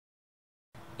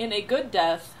In A Good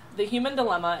Death, The Human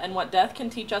Dilemma and What Death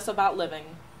Can Teach Us About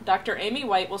Living, Dr. Amy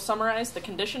White will summarize the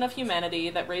condition of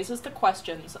humanity that raises the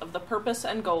questions of the purpose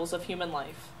and goals of human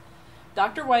life.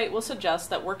 Dr. White will suggest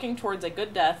that working towards a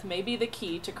good death may be the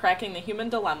key to cracking the human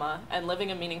dilemma and living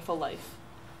a meaningful life.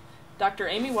 Dr.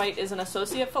 Amy White is an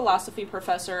associate philosophy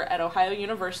professor at Ohio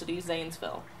University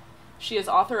Zanesville. She is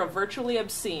author of Virtually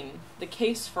Obscene, The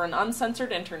Case for an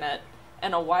Uncensored Internet,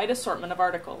 and a wide assortment of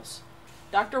articles.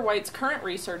 Dr. White's current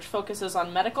research focuses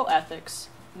on medical ethics,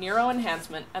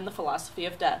 neuroenhancement, and the philosophy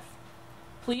of death.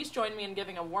 Please join me in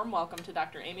giving a warm welcome to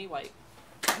Dr. Amy White.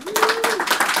 First, I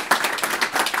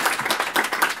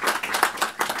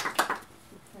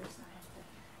have to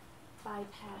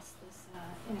bypass this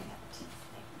internet thing.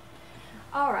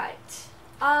 All right.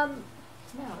 No,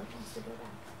 it wants to go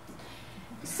back.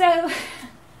 So,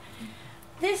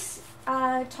 this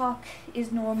talk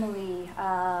is normally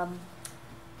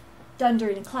done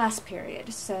during a class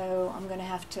period, so I'm going to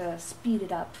have to speed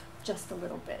it up just a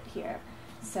little bit here.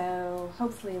 So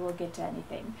hopefully we'll get to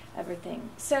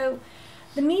everything. So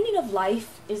the meaning of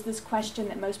life is this question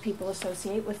that most people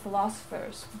associate with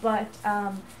philosophers, but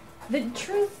the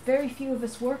truth, very few of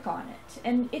us work on it,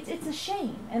 and it's a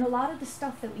shame. And a lot of the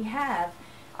stuff that we have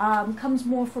comes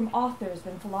more from authors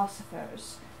than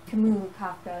philosophers, Camus,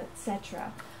 Kafka,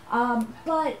 etc.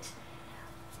 But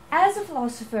as a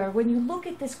philosopher, when you look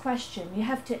at this question, you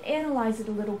have to analyze it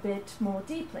a little bit more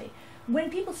deeply. When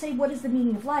people say, what is the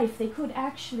meaning of life, they could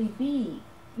actually be,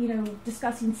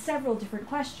 discussing several different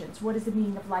questions. What is the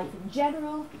meaning of life in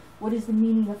general? What is the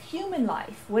meaning of human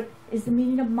life? What is the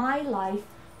meaning of my life?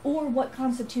 Or what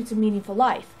constitutes a meaningful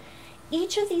life?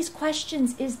 Each of these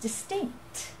questions is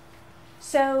distinct.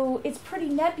 So it's pretty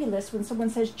nebulous when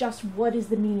someone says just what is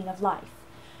the meaning of life.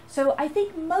 So I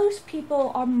think most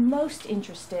people are most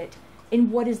interested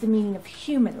in what is the meaning of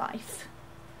human life.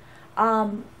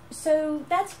 So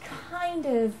that's kind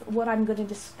of what I'm going to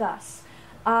discuss.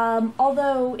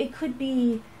 Although it could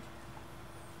be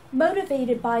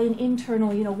motivated by an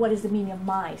internal, what is the meaning of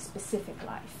my specific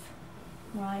life,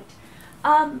 right?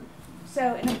 And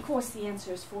of course the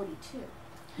answer is 42.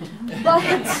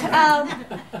 But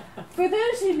for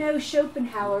those who know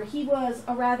Schopenhauer, he was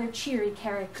a rather cheery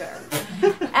character.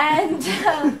 And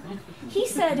he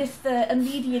said if the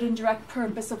immediate and direct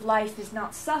purpose of life is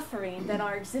not suffering, then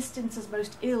our existence is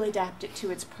most ill adapted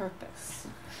to its purpose.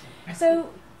 So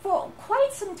for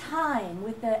quite some time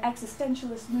with the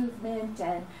existentialist movement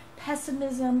and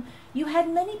pessimism, you had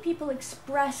many people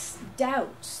express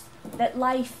doubts that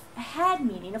life had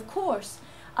meaning. Of course,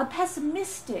 a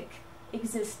pessimistic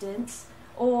existence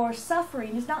or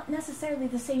suffering is not necessarily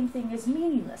the same thing as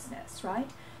meaninglessness, right?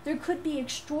 There could be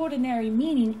extraordinary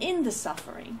meaning in the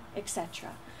suffering, etc.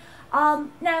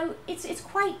 Now, it's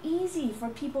quite easy for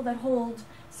people that hold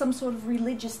some sort of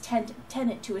religious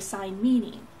tenet to assign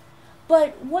meaning.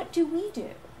 But what do we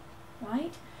do,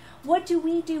 right? What do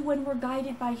we do when we're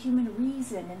guided by human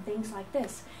reason and things like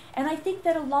this? And I think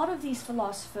that a lot of these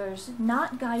philosophers,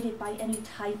 not guided by any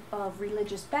type of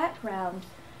religious background,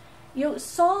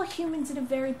 saw humans in a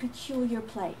very peculiar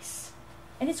place.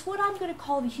 And it's what I'm going to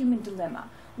call the human dilemma.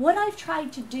 What I've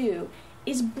tried to do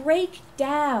is break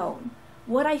down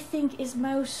what I think is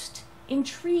most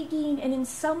intriguing and in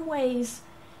some ways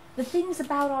the things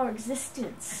about our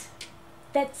existence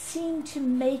that seem to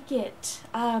make it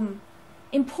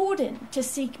important to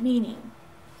seek meaning.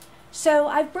 So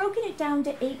I've broken it down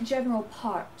to 8 general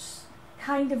parts,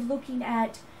 kind of looking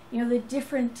at, the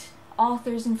different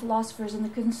authors and philosophers and the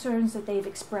concerns that they've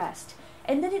expressed.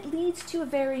 And then it leads to a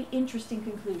very interesting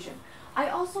conclusion. I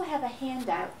also have a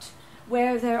handout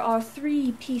where there are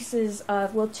 3 pieces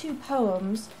of, 2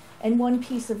 poems and 1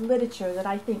 piece of literature that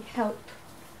I think help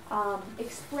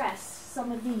express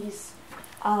some of these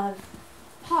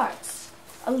parts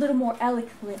a little more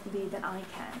eloquently than I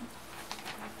can.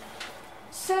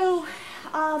 So,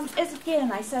 as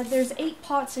again I said, there's 8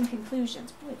 parts and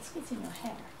conclusions. Boy, this gets in your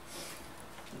hair.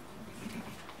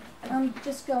 And I'm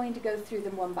just going to go through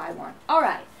them one by one. All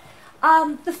right.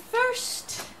 The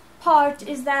first part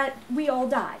is that we all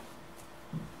die.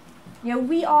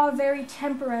 We are very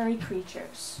temporary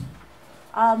creatures.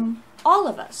 All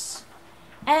of us.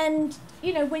 And,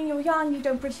 when you're young, you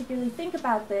don't particularly think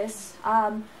about this.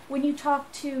 When you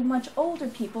talk to much older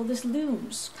people, this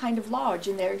looms kind of large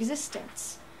in their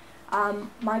existence.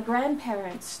 My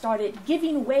grandparents started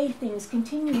giving away things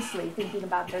continuously, thinking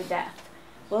about their death.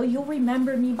 Well, you'll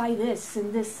remember me by this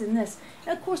and this and this.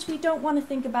 And of course, we don't want to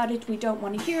think about it. We don't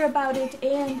want to hear about it.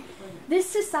 And this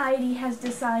society has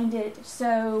designed it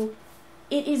so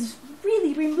it is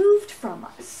really removed from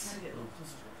us.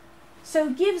 So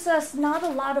it gives us not a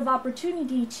lot of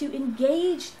opportunity to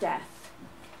engage death.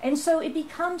 And so it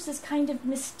becomes this kind of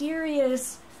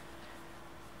mysterious,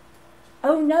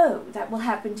 oh no, that will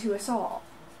happen to us all,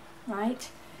 right?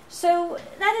 So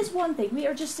that is one thing. We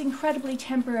are just incredibly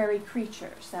temporary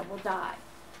creatures that will die.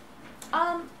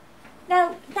 Now,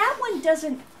 that one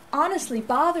doesn't honestly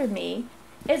bother me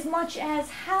as much as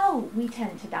how we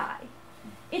tend to die.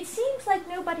 It seems like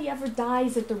nobody ever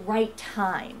dies at the right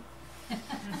time.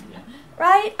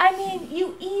 Right? I mean,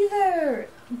 you either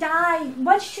die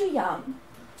much too young.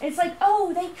 It's like,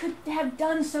 oh, they could have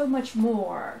done so much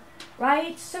more.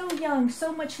 Right? So young,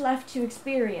 so much left to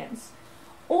experience.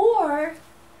 Or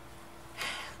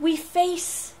we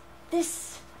face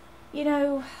this,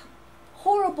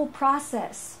 horrible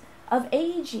process of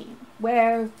aging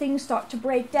where things start to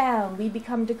break down. We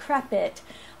become decrepit.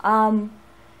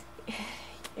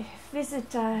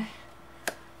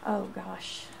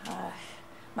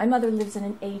 My mother lives in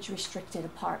an age-restricted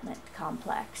apartment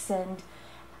complex, and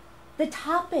the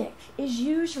topic is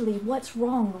usually what's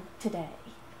wrong today.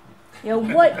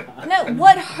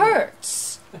 What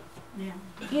hurts. Yeah.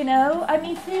 I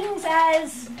mean, things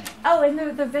as, and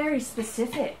they're very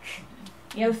specific.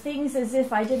 Things as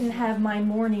if I didn't have my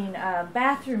morning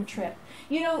bathroom trip.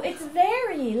 It's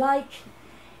very like,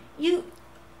 many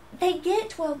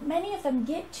of them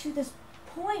get to this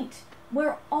point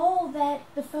where all that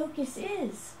the focus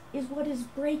is what is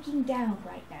breaking down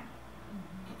right now.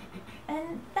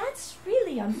 And that's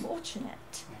really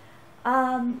unfortunate.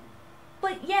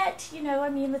 But yet,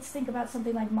 let's think about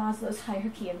something like Maslow's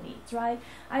hierarchy of needs, right?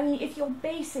 I mean, if your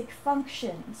basic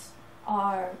functions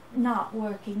are not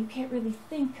working, you can't really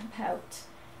think about,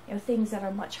 things that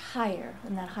are much higher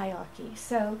in that hierarchy.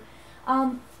 So,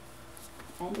 and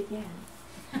again.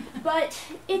 But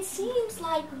it seems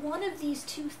like one of these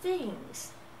two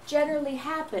things generally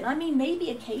happen. I mean, maybe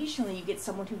occasionally you get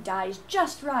someone who dies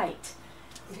just right.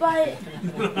 But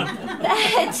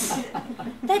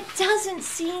that doesn't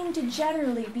seem to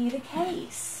generally be the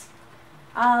case.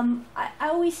 I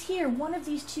always hear one of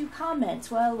these two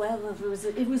comments, well,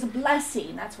 it was a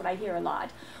blessing. That's what I hear a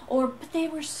lot. Or, but they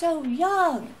were so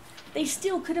young. They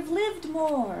still could have lived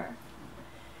more.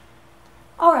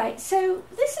 All right, so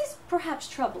this is perhaps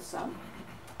troublesome.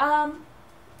 And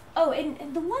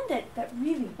the one that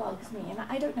really bugs me, and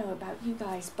I don't know about you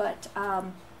guys, but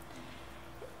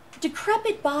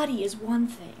decrepit body is one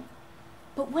thing.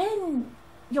 But when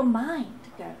your mind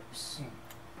goes,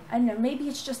 I don't know, maybe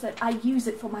it's just that I use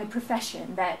it for my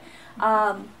profession, that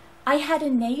I had a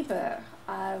neighbor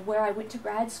where I went to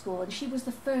grad school, and she was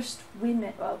the first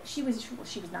woman, she was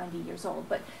 90 years old,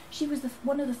 but she was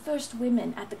one of the first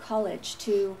women at the college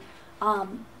to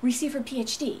receive her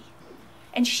PhD.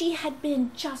 And she had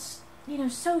been just,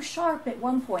 so sharp at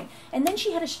one point. And then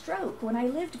she had a stroke when I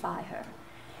lived by her.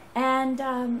 And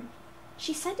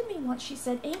she said to me once, she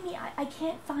said, Amy, I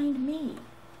can't find me.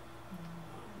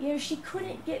 She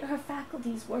couldn't get her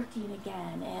faculties working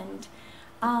again. And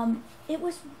it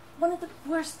was one of the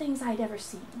worst things I'd ever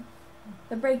seen.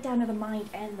 The breakdown of the mind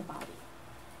and the body.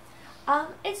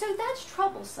 And so that's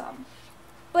troublesome.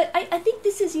 But I think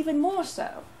this is even more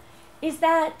so, is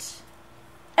that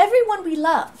everyone we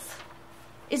love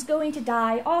is going to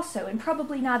die also, and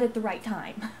probably not at the right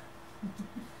time.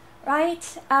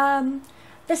 Right?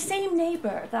 The same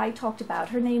neighbor that I talked about,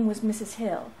 her name was Mrs.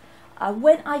 Hill.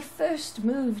 When I first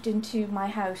moved into my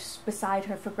house beside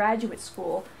her for graduate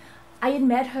school, I had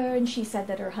met her, and she said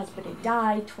that her husband had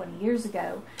died 20 years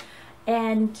ago.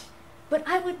 But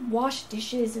I would wash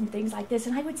dishes and things like this,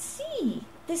 and I would see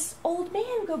this old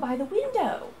man go by the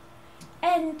window.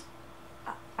 And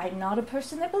I'm not a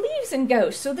person that believes in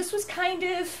ghosts, so this was kind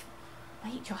of,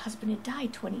 wait, your husband had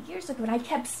died 20 years ago, and I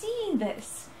kept seeing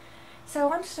this.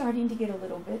 So I'm starting to get a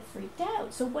little bit freaked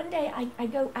out. So one day I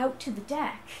go out to the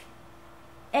deck,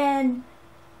 and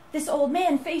this old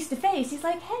man, face to face, he's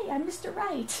like, hey, I'm Mr.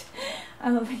 Wright.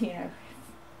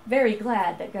 Very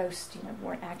glad that ghosts,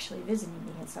 weren't actually visiting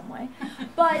me in some way.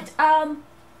 But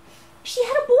she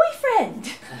had a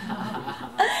boyfriend.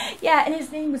 Yeah, and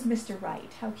his name was Mr. Wright.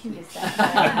 How cute is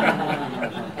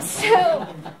that?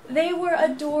 So they were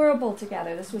adorable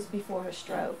together. This was before her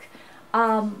stroke.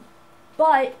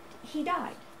 But he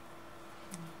died.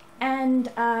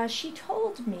 And she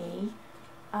told me,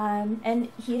 and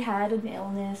he had an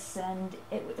illness, and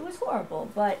it was horrible,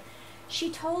 but she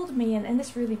told me, and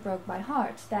this really broke my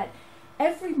heart, that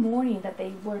every morning that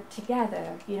they weren't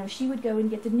together, she would go and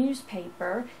get the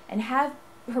newspaper and have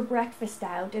her breakfast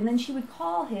out, and then she would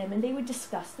call him, and they would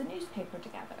discuss the newspaper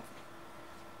together.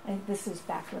 And this was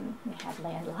back when they had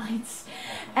landlines.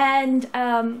 And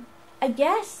I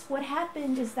guess what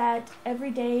happened is that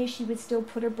every day she would still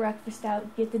put her breakfast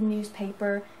out, get the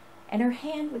newspaper, and her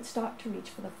hand would start to reach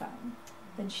for the phone.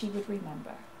 Then she would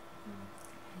remember.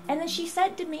 And then she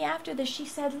said to me after this, she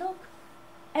said, look,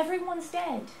 everyone's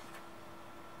dead.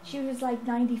 She was like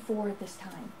 94 at this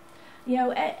time. You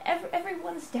know,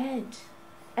 everyone's dead.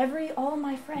 All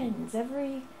my friends, it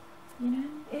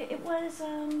was,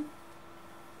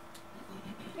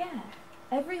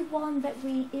 everyone that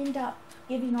we end up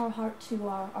giving our heart to,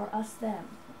 our us, them,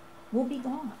 will be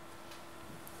gone.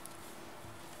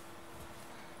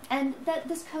 And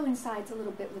this coincides a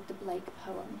little bit with the Blake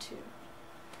poem, too.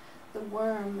 The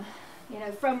worm,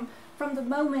 from the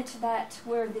moment that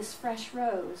we're this fresh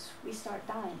rose, we start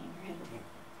dying, really.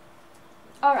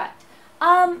 All right.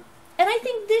 And I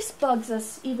think this bugs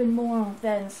us even more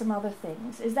than some other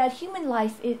things, is that human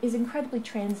life is incredibly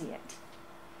transient.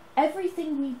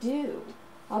 Everything we do,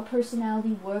 our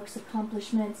personality, works,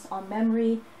 accomplishments, our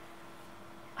memory,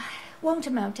 won't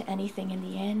amount to anything in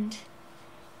the end.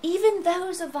 Even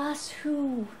those of us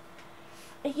who,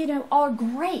 are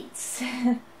greats.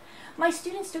 My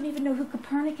students don't even know who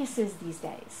Copernicus is these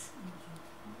days.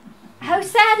 How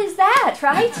sad is that,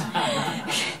 right?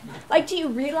 Like, do you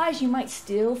realize you might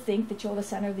still think that you're the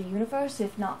center of the universe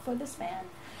if not for this man?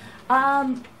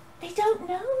 They don't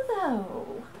know,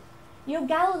 though.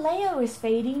 Galileo is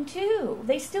fading, too.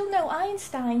 They still know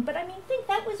Einstein, but, think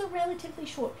that was a relatively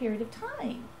short period of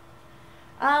time.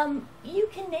 You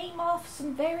can name off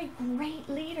some very great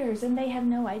leaders, and they have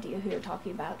no idea who you're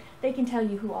talking about. They can tell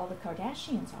you who all the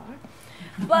Kardashians are.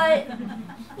 But,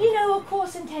 of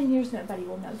course, in 10 years, nobody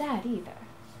will know that either.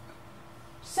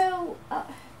 So, it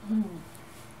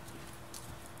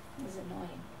was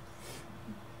annoying.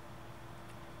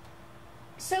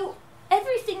 So,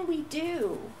 everything we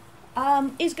do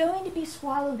is going to be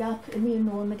swallowed up in the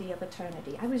enormity of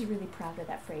eternity. I was really proud of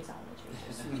that phraseology.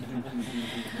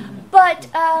 But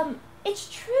it's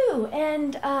true,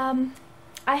 and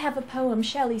I have a poem,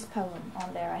 Shelley's poem,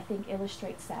 on there, I think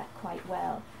illustrates that quite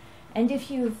well. And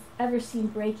if you've ever seen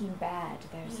Breaking Bad,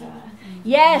 there's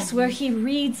yes, where he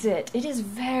reads it. It is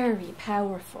very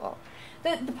powerful.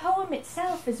 The poem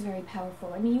itself is very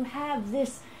powerful. You have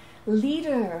this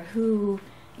leader who,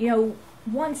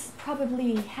 once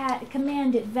probably had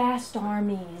commanded vast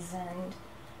armies and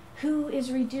who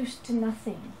is reduced to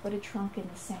nothing but a trunk in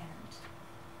the sand.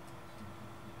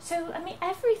 So,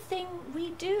 everything we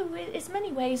do is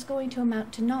many ways going to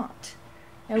amount to naught.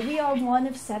 Now, we are one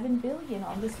of 7 billion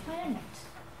on this planet,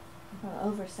 or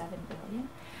over 7 billion,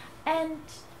 and,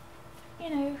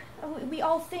 we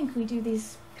all think we do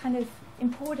these kind of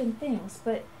important things,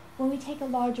 but when we take a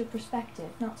larger perspective,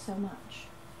 not so much.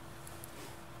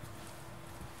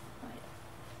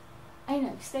 I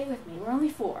know, stay with me. We're only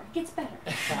 4. It gets better.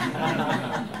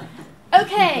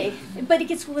 Okay, but it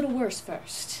gets a little worse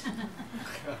first.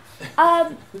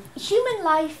 Human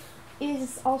life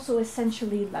is also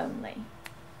essentially lonely.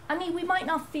 We might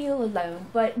not feel alone,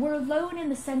 but we're alone in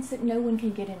the sense that no one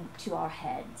can get into our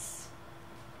heads.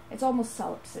 It's almost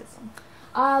solipsism.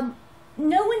 No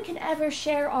one can ever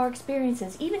share our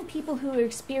experiences. Even people who have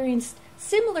experienced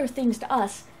similar things to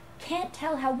us can't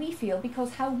tell how we feel,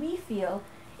 because how we feel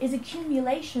is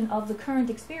accumulation of the current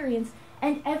experience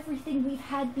and everything we've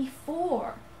had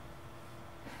before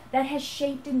that has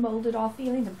shaped and molded our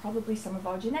feelings, and probably some of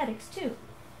our genetics too.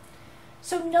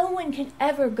 So no one can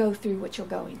ever go through what you're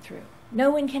going through.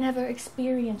 No one can ever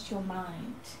experience your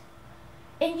mind.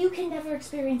 And you can never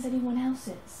experience anyone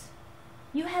else's.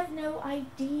 You have no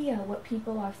idea what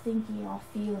people are thinking or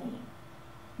feeling.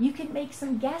 You can make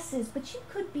some guesses, but you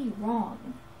could be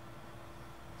wrong.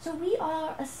 So we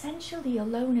are essentially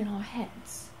alone in our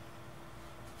heads.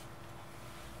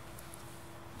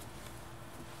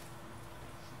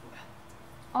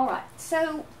 All right,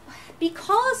 so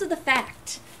because of the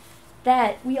fact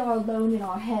that we are alone in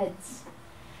our heads,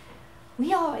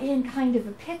 we are in kind of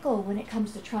a pickle when it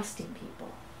comes to trusting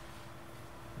people.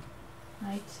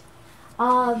 Right?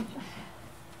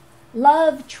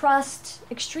 Love, trust,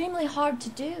 extremely hard to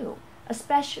do,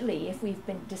 especially if we've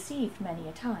been deceived many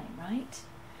a time, right?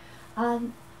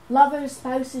 Lovers,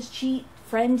 spouses cheat,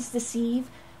 friends deceive.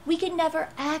 We can never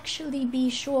actually be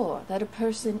sure that a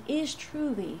person is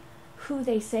truly who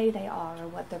they say they are or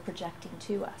what they're projecting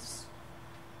to us.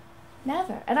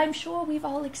 Never. And I'm sure we've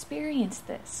all experienced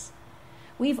this.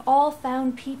 We've all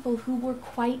found people who were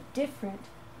quite different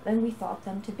than we thought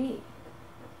them to be.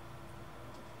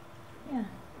 Yeah.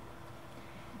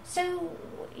 So,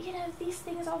 these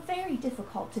things are very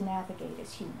difficult to navigate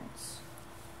as humans.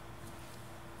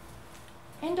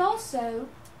 And also,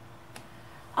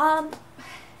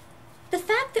 the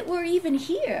fact that we're even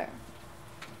here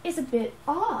is a bit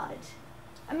odd.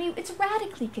 I mean, it's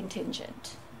radically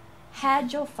contingent.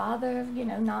 Had your father,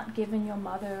 not given your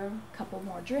mother a couple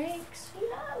more drinks, who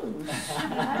knows,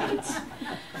 right?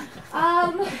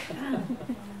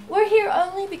 We're here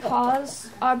only because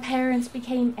our parents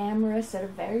became amorous at a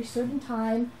very certain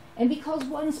time, and because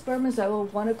one spermatozoa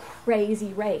won a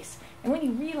crazy race. And when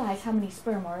you realize how many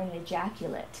sperm are in an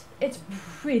ejaculate, it's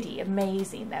pretty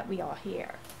amazing that we are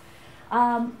here.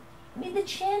 I mean, the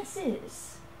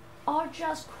chances are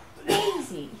just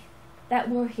crazy that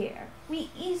we're here. We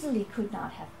easily could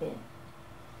not have been,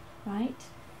 right?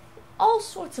 All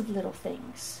sorts of little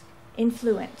things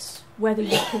influence whether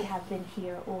you could have been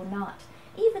here or not.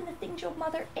 Even the things your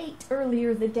mother ate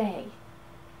earlier the day.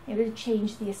 It would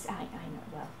change the, I know,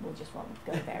 well, we just won't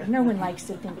go there. No one likes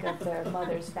to think of their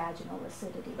mother's vaginal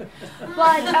acidity.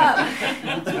 But,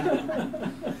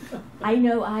 I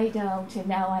know I don't, and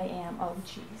now I am. Oh,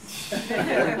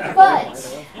 jeez.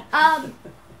 But,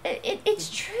 it's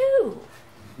true.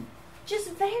 Just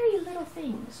very little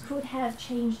things could have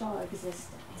changed our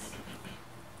existence,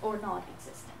 or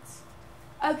non-existence.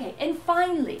 Okay, and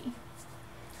finally,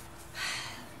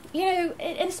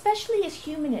 and especially as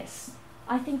humanists,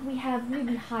 I think we have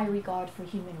really high regard for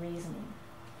human reasoning.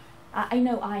 I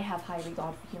know I have high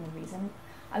regard for human reason.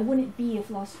 I wouldn't be a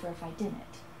philosopher if I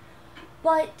didn't.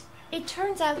 But it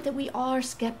turns out that we are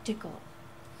skeptical.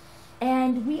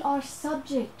 And we are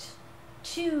subject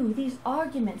to these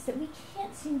arguments that we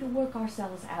can't seem to work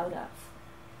ourselves out of.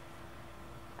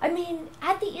 I mean,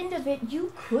 at the end of it,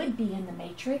 you could be in the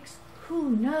matrix. Who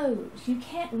knows? You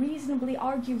can't reasonably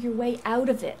argue your way out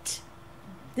of it.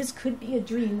 This could be a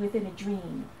dream within a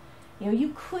dream.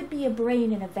 You could be a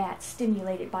brain in a vat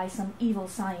stimulated by some evil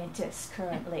scientists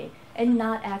currently and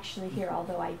not actually here,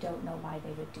 although I don't know why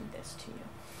they would do this to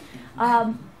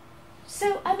you.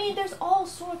 So, I mean, there's all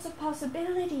sorts of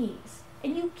possibilities,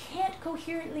 and you can't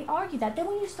coherently argue that. Then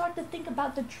when you start to think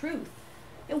about the truth,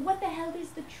 what the hell is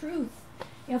the truth?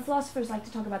 Philosophers like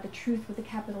to talk about the truth with a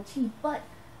capital T, but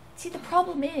see, the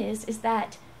problem is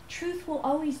that truth will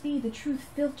always be the truth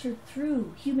filtered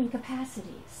through human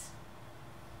capacities.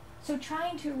 So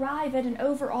trying to arrive at an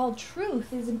overall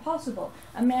truth is impossible.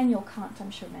 Immanuel Kant,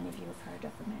 I'm sure many of you have heard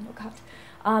of Immanuel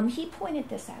Kant, he pointed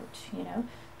this out,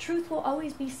 Truth will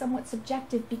always be somewhat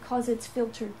subjective because it's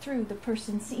filtered through the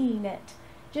person seeing it.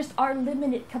 Just our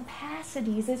limited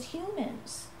capacities as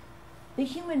humans. The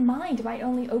human mind might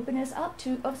only open us up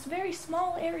to a very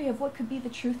small area of what could be the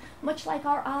truth, much like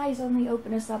our eyes only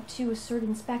open us up to a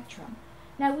certain spectrum.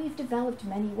 Now, we've developed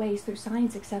many ways through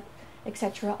science,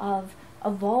 etc., of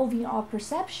evolving our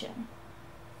perception.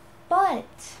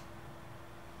 But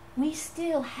we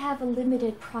still have a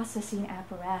limited processing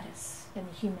apparatus in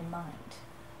the human mind.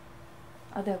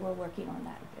 Although we're working on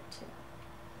that a bit, too.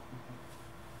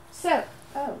 So,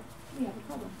 we have a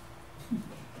problem.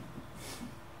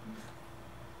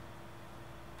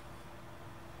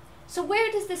 So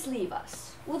where does this leave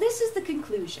us? Well, this is the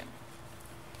conclusion,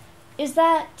 is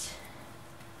that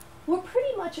we're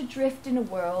pretty much adrift in a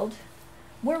world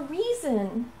where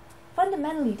reason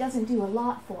fundamentally doesn't do a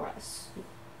lot for us.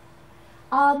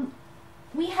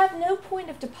 We have no point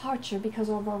of departure because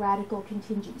of our radical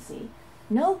contingency,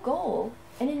 no goal,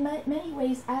 and in many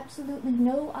ways absolutely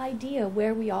no idea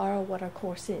where we are or what our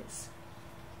course is.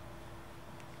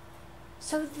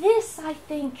 So this, I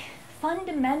think,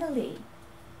 fundamentally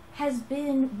has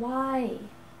been why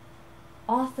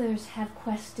authors have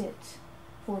quested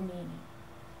for meaning.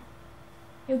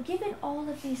 Given all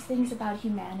of these things about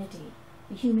humanity,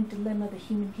 the human dilemma, the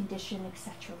human condition,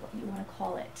 etc., what you want to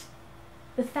call it,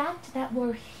 the fact that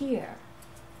we're here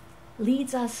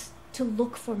leads us to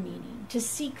look for meaning, to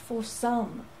seek for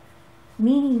some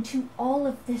meaning to all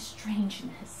of this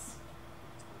strangeness.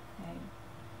 Okay?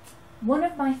 One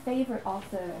of my favorite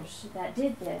authors that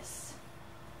did this,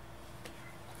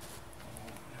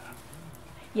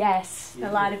 yes, a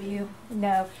lot of you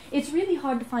know. It's really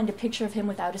hard to find a picture of him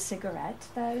without a cigarette,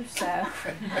 though, so.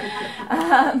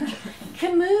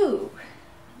 Camus.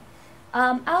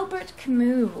 Albert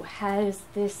Camus has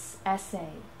this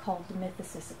essay called The Myth of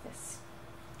Sisyphus,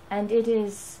 and it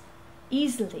is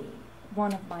easily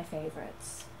one of my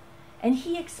favorites. And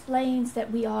he explains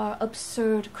that we are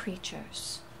absurd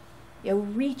creatures,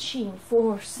 reaching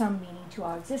for some meaning to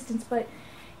our existence, but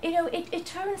it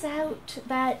turns out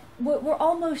that we're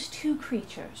almost two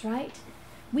creatures, right?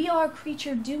 We are a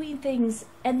creature doing things,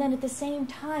 and then at the same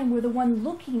time, we're the one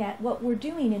looking at what we're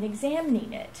doing and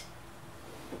examining it,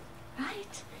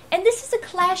 right? And this is a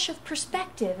clash of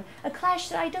perspective, a clash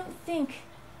that I don't think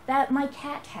that my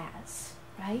cat has,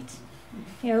 right?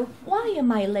 Why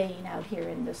am I laying out here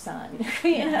in the sun?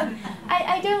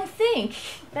 I don't think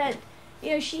that,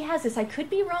 she has this. I could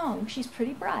be wrong. She's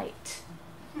pretty bright.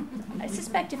 I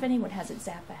suspect if anyone has it,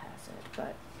 Zappa has it.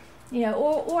 But,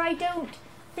 or I don't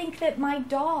think that my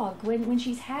dog, when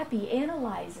she's happy,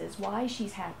 analyzes why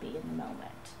she's happy in the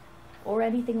moment or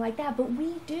anything like that. But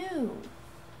we do.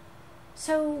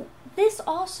 So this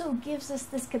also gives us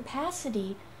this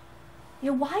capacity.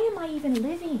 Why am I even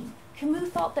living? Camus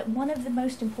thought that one of the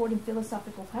most important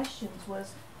philosophical questions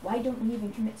was, why don't we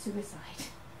even commit suicide?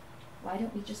 Why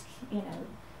don't we just,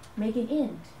 make an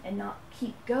end and not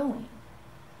keep going?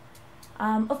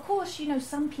 Of course,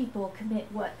 some people commit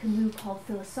what Camus called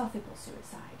philosophical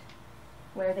suicide,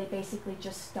 where they basically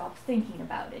just stop thinking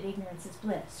about it. Ignorance is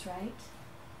bliss, right?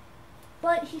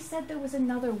 But he said there was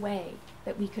another way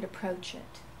that we could approach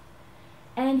it.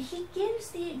 And he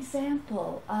gives the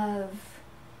example of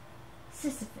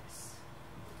Sisyphus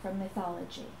from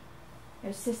mythology.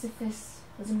 Sisyphus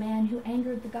was a man who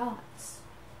angered the gods.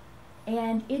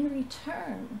 And in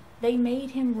return, they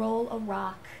made him roll a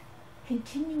rock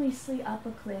continuously up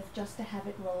a cliff just to have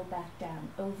it roll back down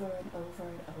over and over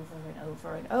and over and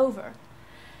over and over.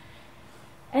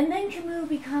 And then Camus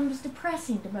becomes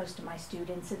depressing to most of my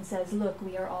students and says, look,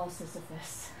 we are all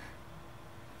Sisyphus.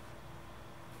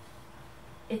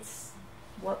 It's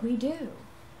what we do.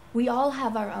 We all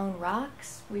have our own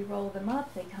rocks. We roll them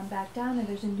up, they come back down, and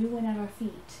there's a new one at our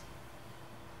feet.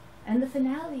 And the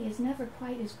finale is never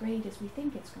quite as great as we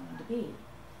think it's going to be.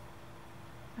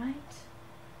 Right?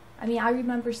 I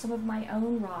remember some of my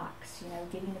own rocks,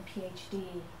 getting a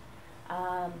PhD.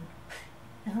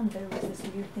 And there was this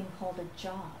weird thing called a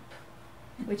job,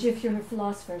 which if you're a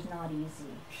philosopher is not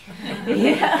easy.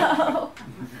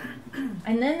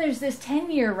 And then there's this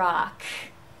tenure rock,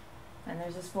 and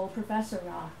there's this full professor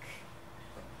rock.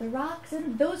 The rocks,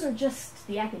 and those are just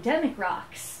the academic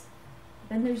rocks.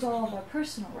 Then there's all of our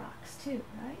personal rocks too,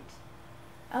 right?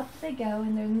 Up they go,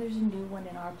 and then there's a new one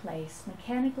in our place.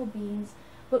 Mechanical beings,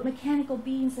 but mechanical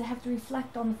beings that have to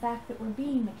reflect on the fact that we're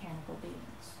being mechanical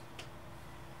beings.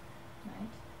 Right?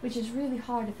 Which is really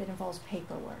hard if it involves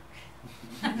paperwork.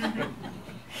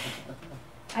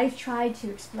 I've tried to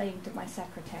explain to my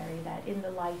secretary that in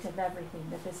the light of everything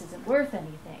that this isn't worth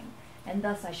anything, and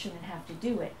thus I shouldn't have to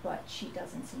do it, but she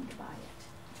doesn't seem to buy it.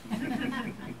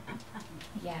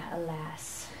 Yeah,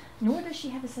 alas. Nor does she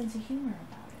have a sense of humor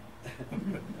about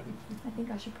it. I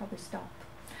think I should probably stop.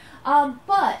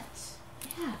 But,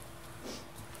 yeah.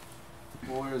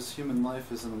 Well, whereas human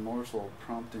life is an immortal,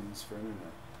 promptings for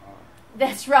internet are.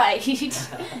 That's right.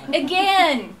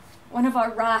 Again, one of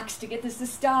our rocks to get this to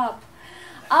stop.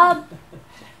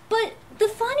 But the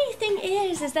funny thing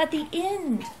is that the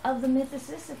end of the myth of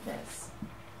Sisyphus,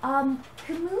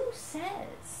 Camus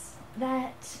says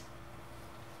that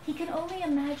he can only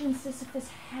imagine Sisyphus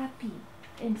happy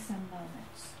in some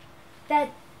moments.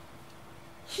 That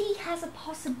he has a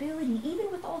possibility, even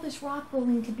with all this rock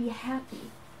rolling, to be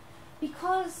happy.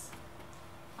 Because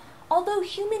although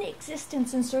human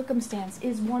existence and circumstance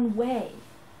is one way,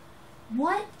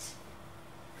 what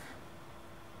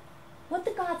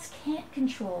the gods can't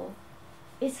control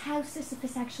is how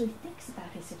Sisyphus actually thinks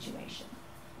about his situation.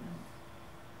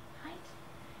 Right?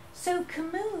 So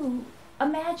Camus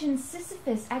imagines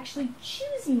Sisyphus actually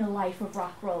choosing a life of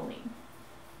rock rolling.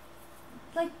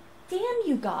 Like, damn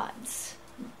you gods.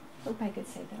 Hope I could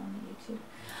say that on the YouTube.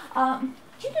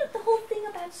 Do you know the whole thing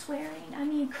about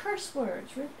swearing? Curse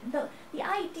words. The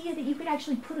idea that you could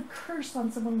actually put a curse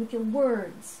on someone with your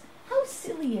words. How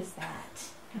silly is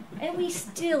that? And we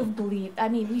still believe,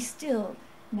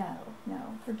 no,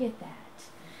 forget that.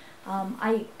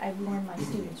 I warn my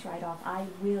students right off, I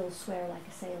will swear like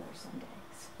a sailor some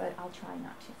days, but I'll try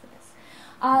not to for this.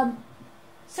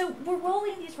 So we're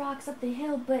rolling these rocks up the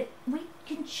hill, but we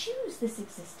can choose this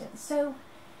existence. So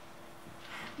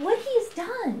what he's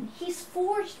done, he's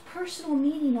forged personal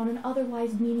meaning on an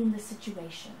otherwise meaningless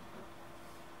situation,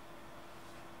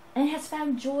 and has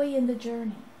found joy in the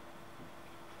journey.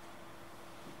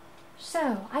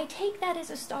 So, I take that as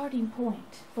a starting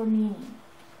point for meaning.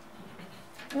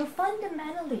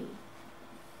 Fundamentally,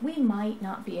 we might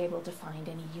not be able to find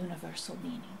any universal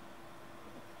meaning.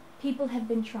 People have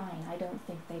been trying. I don't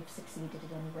think they've succeeded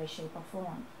in any way, shape, or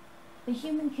form. The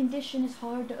human condition is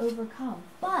hard to overcome,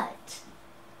 but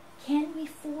can we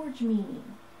forge meaning?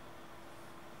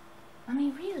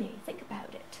 Really, think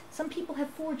about it. Some people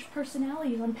have forged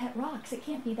personalities on pet rocks. It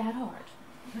can't be that hard.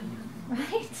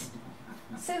 Right?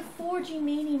 So forging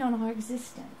meaning on our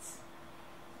existence.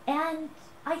 And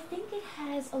I think it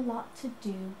has a lot to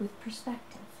do with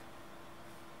perspective.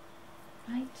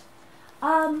 Right?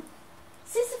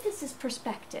 Sisyphus'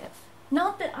 perspective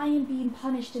Not that I am being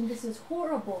punished and this is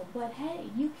horrible, but hey,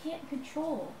 you can't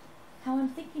control how I'm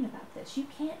thinking about this. You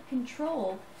can't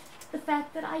control the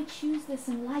fact that I choose this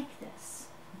and like this.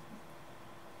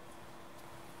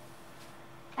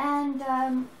 And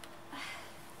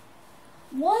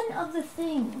one of the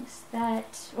things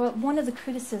one of the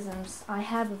criticisms I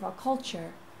have of our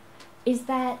culture is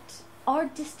that our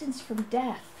distance from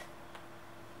death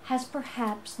has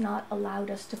perhaps not allowed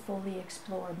us to fully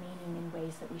explore meaning in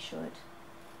ways that we should.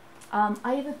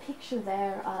 I have a picture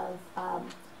there of,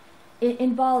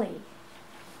 in Bali,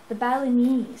 the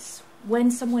Balinese,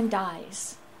 when someone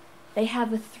dies, they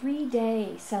have a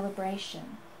 3-day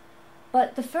celebration.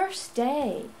 But the first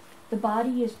day, the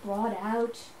body is brought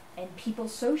out and people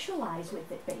socialize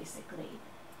with it, basically.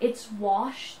 It's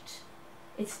washed,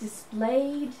 it's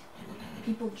displayed,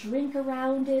 people drink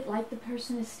around it like the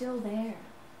person is still there.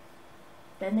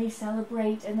 Then they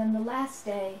celebrate, and then the last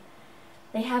day,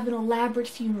 they have an elaborate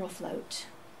funeral float,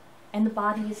 and the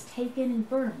body is taken and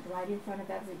burned right in front of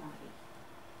everybody.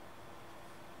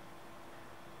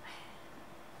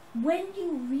 When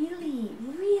you really,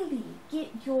 really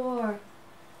get your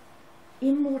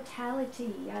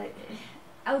immortality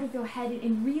out of your head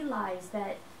and realize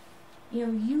that,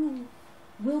 you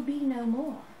will be no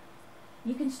more,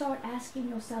 you can start asking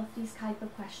yourself these type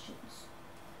of questions.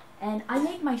 And I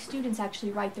make my students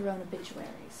actually write their own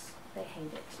obituaries. They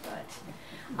hate it,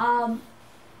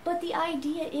 but the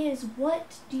idea is,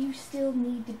 what do you still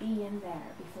need to be in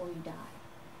there before you die?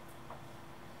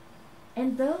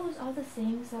 And those are the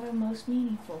things that are most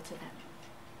meaningful to them.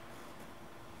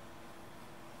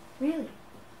 Really.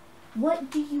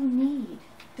 What do you need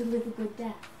to live a good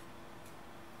death?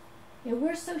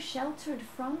 We're so sheltered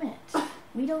from it.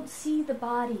 We don't see the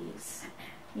bodies.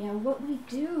 What we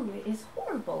do is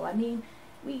horrible. I mean,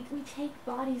 we take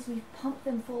bodies, we pump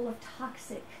them full of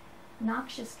toxic,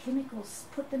 noxious chemicals,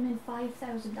 put them in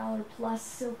 $5,000 plus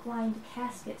silk-lined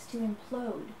caskets to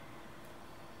implode,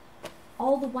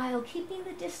 all the while keeping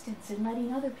the distance and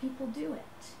letting other people do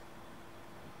it.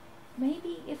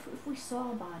 Maybe if we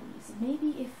saw bodies,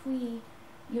 maybe if we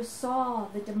saw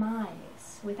the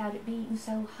demise without it being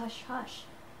so hush-hush,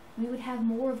 we would have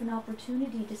more of an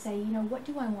opportunity to say, what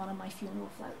do I want on my funeral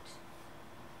float?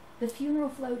 The funeral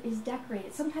float is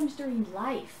decorated, sometimes during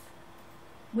life,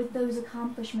 with those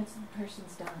accomplishments that the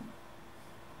person's done.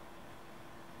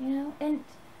 And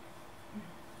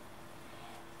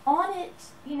on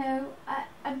it,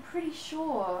 I'm pretty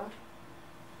sure,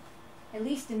 at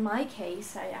least in my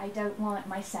case, I don't want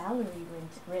my salary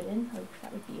written. Oh,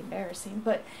 that would be embarrassing.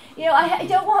 But, I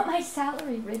don't want my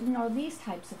salary written or these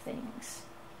types of things.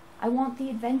 I want the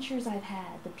adventures I've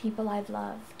had, the people I've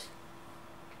loved.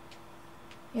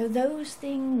 Those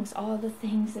things are the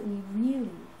things that we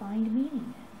really find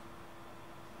meaning in.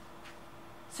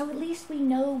 So at least we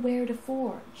know where to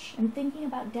forge. And thinking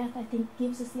about death, I think,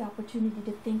 gives us the opportunity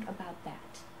to think about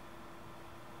that.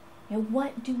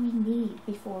 What do we need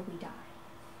before we die?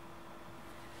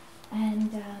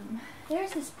 And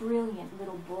there's this brilliant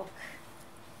little book,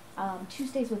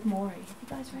 Tuesdays with Maury. Have you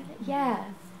guys read it? Yeah.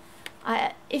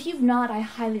 If you've not, I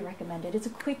highly recommend it. It's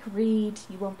a quick read.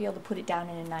 You won't be able to put it down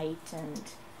in a night,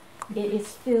 and it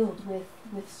is filled with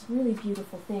really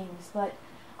beautiful things. But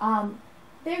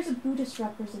there's a Buddhist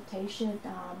representation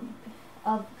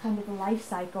of kind of the life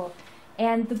cycle,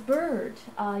 and the bird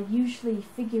usually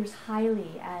figures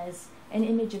highly as an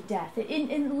image of death,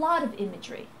 in a lot of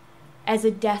imagery, as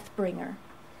a death bringer.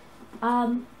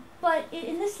 But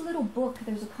in this little book,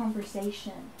 there's a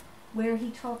conversation where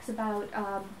he talks about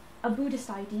a Buddhist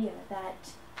idea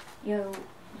that,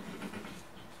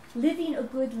 living a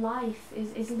good life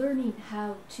is learning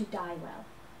how to die well.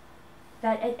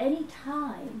 That at any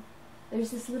time, there's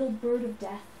this little bird of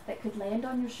death that could land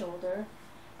on your shoulder,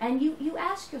 and you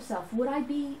ask yourself, would I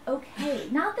be okay?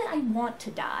 Not that I want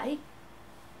to die,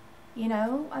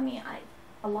 most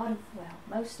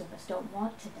of us don't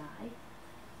want to die,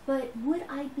 but would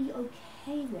I be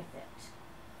okay with it?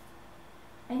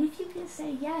 And if you can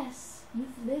say, yes,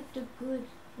 you've lived a good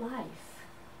life,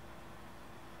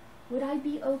 would I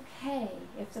be okay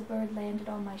if the bird landed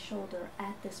on my shoulder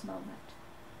at this moment?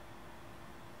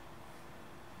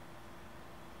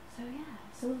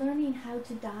 So learning how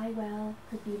to die well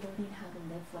could be learning how to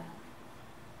live well.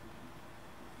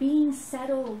 Being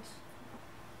settled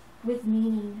with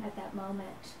meaning at that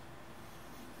moment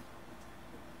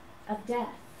of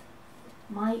death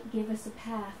might give us a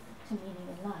path to meaning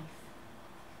in life.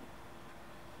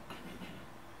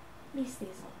 At least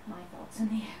these are my thoughts in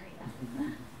the area.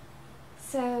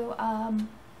 So,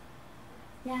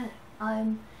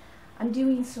 I'm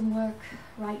doing some work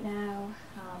right now.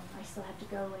 I still have to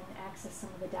go and access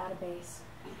some of the database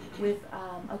with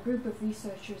a group of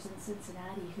researchers in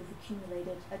Cincinnati who've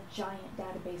accumulated a giant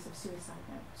database of suicide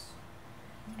notes.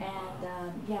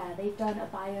 And yeah, they've done a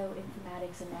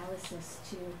bioinformatics analysis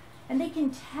too, and they can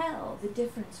tell the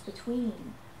difference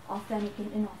between authentic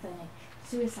and inauthentic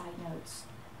suicide notes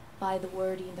by the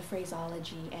wording, the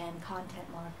phraseology, and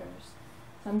content markers.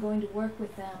 So I'm going to work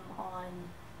with them on,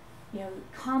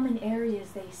 common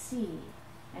areas they see,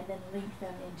 and then link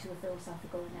them into a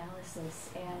philosophical analysis.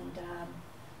 And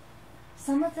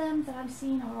some of them that I'm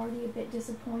seeing are already a bit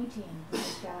disappointing. Like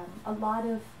a lot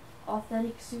of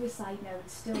authentic suicide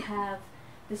notes still have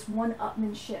this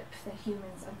one-upmanship that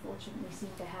humans unfortunately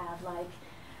seem to have, like,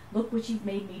 look what you've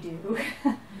made me do.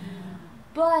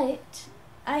 But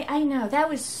I know, that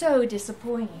was so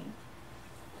disappointing.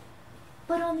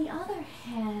 But on the other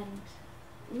hand,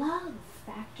 love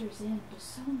factors into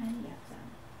so many of them.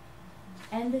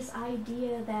 And this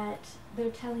idea that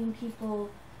they're telling people,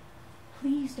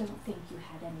 please don't think you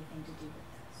had anything to do with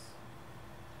this.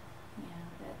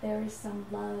 That there is some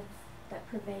love that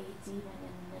pervades even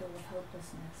in the middle of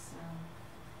hopelessness.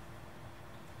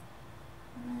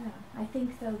 I don't know. I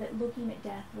think, though, that looking at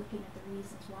death, looking at the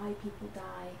reasons why people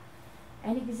die,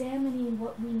 and examining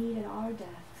what we need at our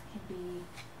death can be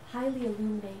highly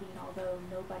illuminating, although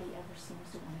nobody ever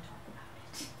seems to want to talk about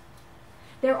it.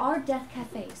 There are death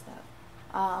cafes, though.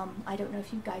 I don't know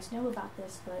if you guys know about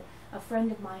this, but a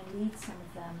friend of mine leads some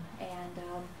of them, and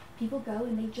people go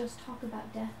and they just talk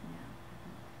about death now.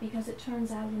 Because it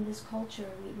turns out in this culture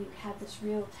we have this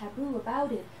real taboo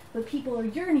about it, but people are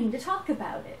yearning to talk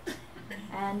about it.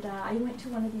 And I went to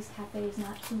one of these cafes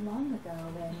not too long ago,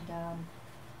 and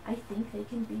I think they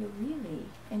can be a really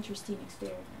interesting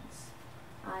experience.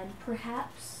 And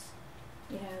perhaps,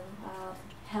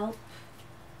 help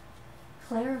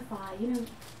clarify,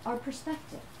 our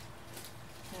perspective.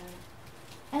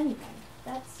 Anyway,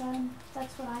 that's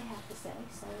what I have to say.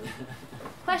 So,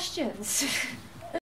 questions?